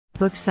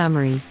Book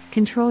Summary: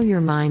 Control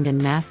Your Mind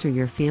and Master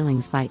Your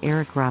Feelings by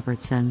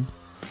Robertson.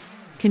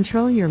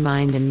 Control Your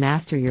Mind and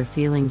Master Your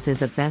Feelings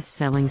is a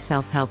best-selling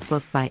self-help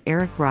book by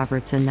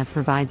Robertson that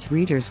provides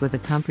readers with a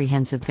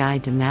comprehensive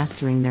guide to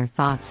mastering their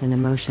thoughts and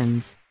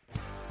emotions.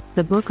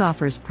 The book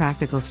offers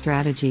practical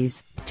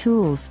strategies,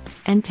 tools,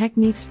 and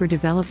techniques for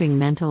developing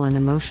mental and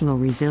emotional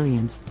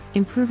resilience,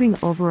 improving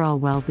overall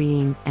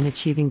well-being, and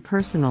achieving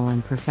personal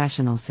and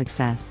professional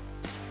success.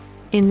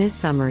 In this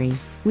summary,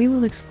 we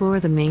will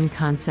explore the main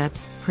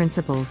concepts,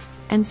 principles,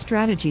 and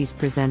strategies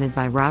presented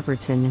by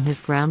Robertson in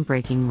his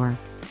groundbreaking work.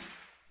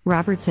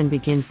 Robertson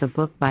begins the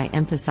book by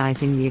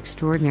emphasizing the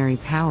extraordinary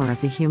power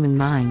of the human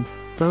mind,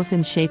 both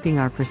in shaping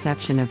our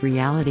perception of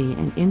reality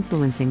and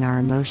influencing our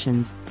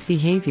emotions,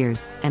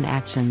 behaviors, and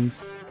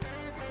actions.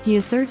 He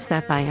asserts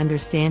that by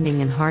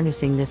understanding and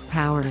harnessing this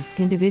power,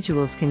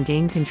 individuals can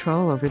gain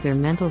control over their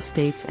mental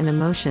states and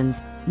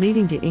emotions,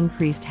 leading to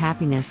increased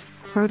happiness,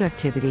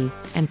 productivity,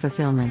 and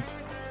fulfillment.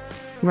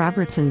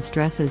 Robertson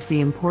stresses the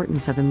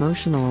importance of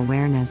emotional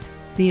awareness,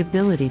 the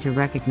ability to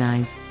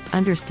recognize,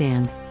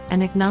 understand,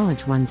 and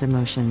acknowledge one's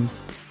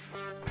emotions.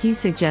 He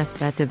suggests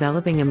that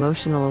developing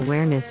emotional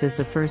awareness is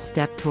the first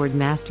step toward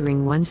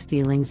mastering one's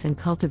feelings and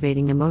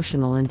cultivating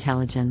emotional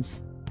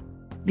intelligence.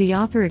 The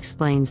author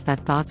explains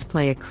that thoughts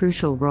play a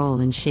crucial role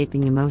in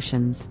shaping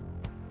emotions.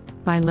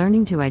 By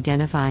learning to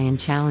identify and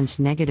challenge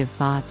negative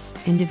thoughts,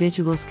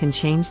 individuals can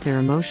change their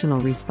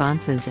emotional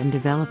responses and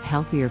develop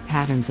healthier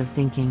patterns of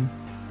thinking.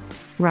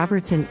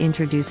 Robertson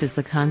introduces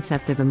the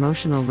concept of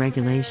emotional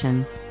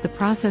regulation, the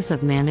process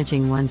of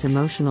managing one's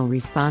emotional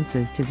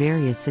responses to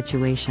various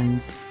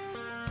situations.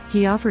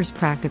 He offers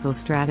practical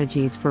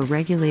strategies for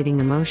regulating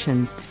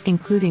emotions,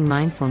 including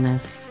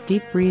mindfulness,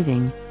 deep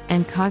breathing,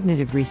 and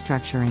cognitive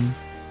restructuring.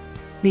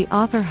 The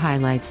author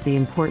highlights the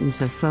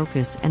importance of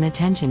focus and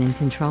attention in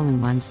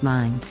controlling one's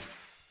mind.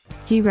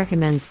 He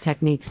recommends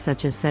techniques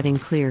such as setting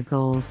clear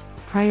goals,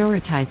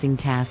 prioritizing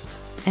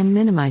tasks, and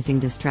minimizing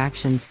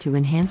distractions to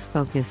enhance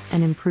focus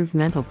and improve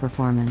mental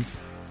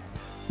performance.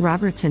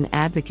 Robertson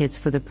advocates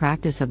for the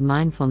practice of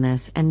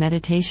mindfulness and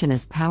meditation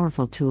as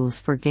powerful tools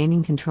for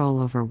gaining control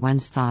over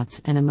one's thoughts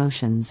and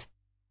emotions.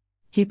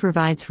 He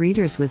provides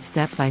readers with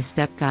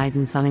step-by-step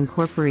guidance on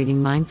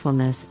incorporating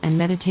mindfulness and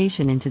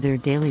meditation into their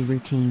daily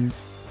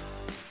routines.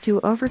 To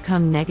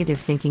overcome negative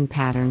thinking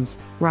patterns,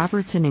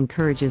 Robertson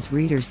encourages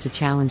readers to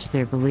challenge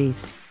their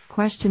beliefs,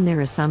 question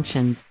their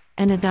assumptions,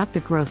 and adopt a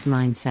growth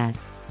mindset.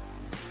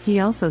 He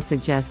also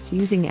suggests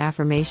using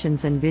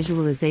affirmations and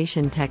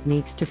visualization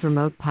techniques to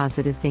promote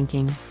positive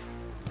thinking.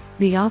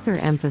 The author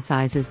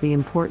emphasizes the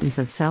importance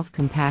of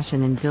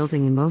self-compassion in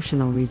building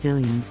emotional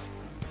resilience.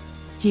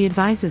 He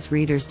advises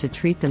readers to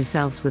treat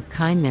themselves with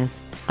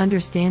kindness,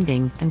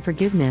 understanding, and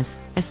forgiveness,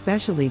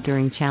 especially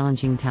during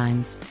challenging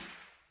times.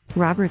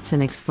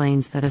 Robertson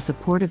explains that a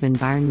supportive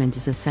environment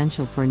is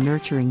essential for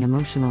nurturing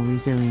emotional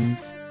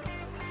resilience.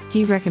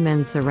 He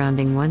recommends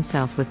surrounding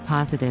oneself with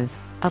positive,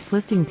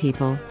 uplifting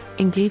people,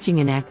 engaging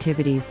in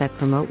activities that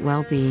promote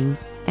well-being,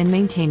 and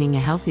maintaining a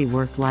healthy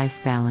work-life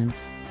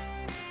balance.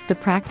 The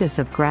practice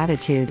of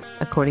gratitude,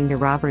 according to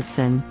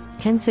Robertson,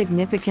 can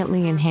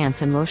significantly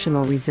enhance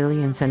emotional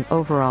resilience and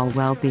overall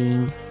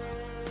well-being.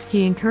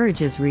 He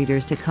encourages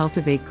readers to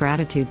cultivate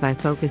gratitude by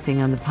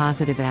focusing on the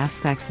positive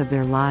aspects of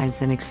their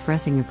lives and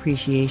expressing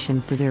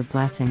appreciation for their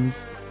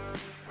blessings.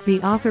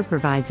 The author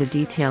provides a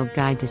detailed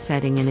guide to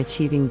setting and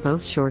achieving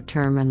both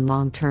short-term and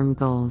long-term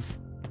goals.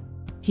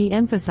 He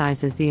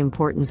emphasizes the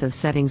importance of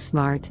setting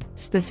smart,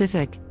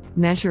 specific,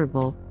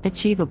 measurable,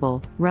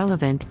 achievable,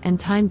 relevant, and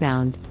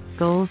time-bound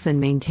goals and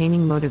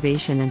maintaining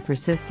motivation and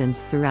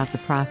persistence throughout the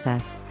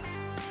process.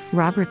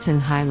 Robertson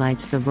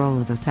highlights the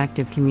role of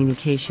effective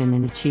communication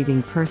in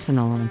achieving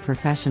personal and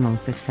professional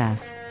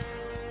success.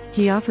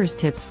 He offers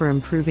tips for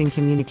improving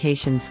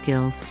communication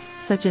skills,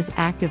 such as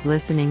active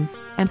listening,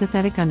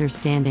 empathetic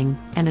understanding,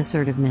 and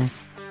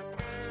assertiveness.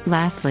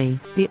 Lastly,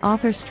 the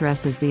author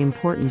stresses the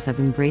importance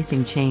of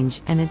embracing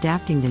change and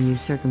adapting to new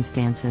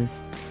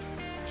circumstances.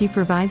 He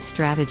provides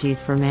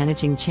strategies for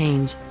managing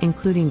change,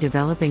 including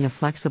developing a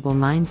flexible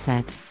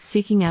mindset,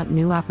 seeking out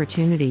new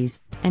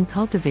opportunities, and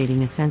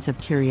cultivating a sense of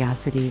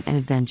curiosity and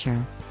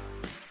adventure.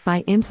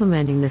 By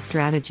implementing the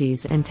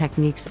strategies and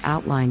techniques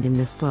outlined in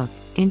this book,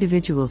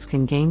 individuals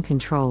can gain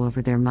control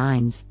over their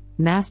minds,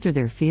 master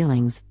their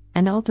feelings,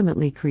 and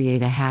ultimately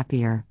create a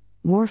happier,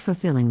 more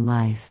fulfilling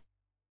life.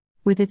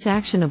 With its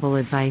actionable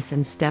advice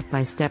and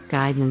step-by-step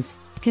guidance,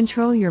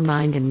 Control Your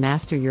Mind and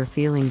Master Your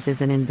Feelings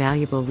is an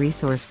invaluable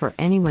resource for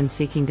anyone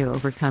seeking to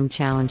overcome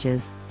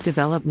challenges,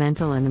 develop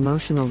mental and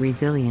emotional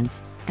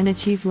resilience, and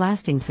achieve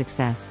lasting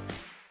success.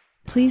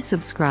 Please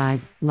subscribe,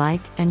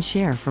 like, and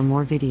share for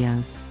more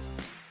videos.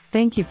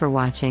 Thank you for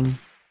watching.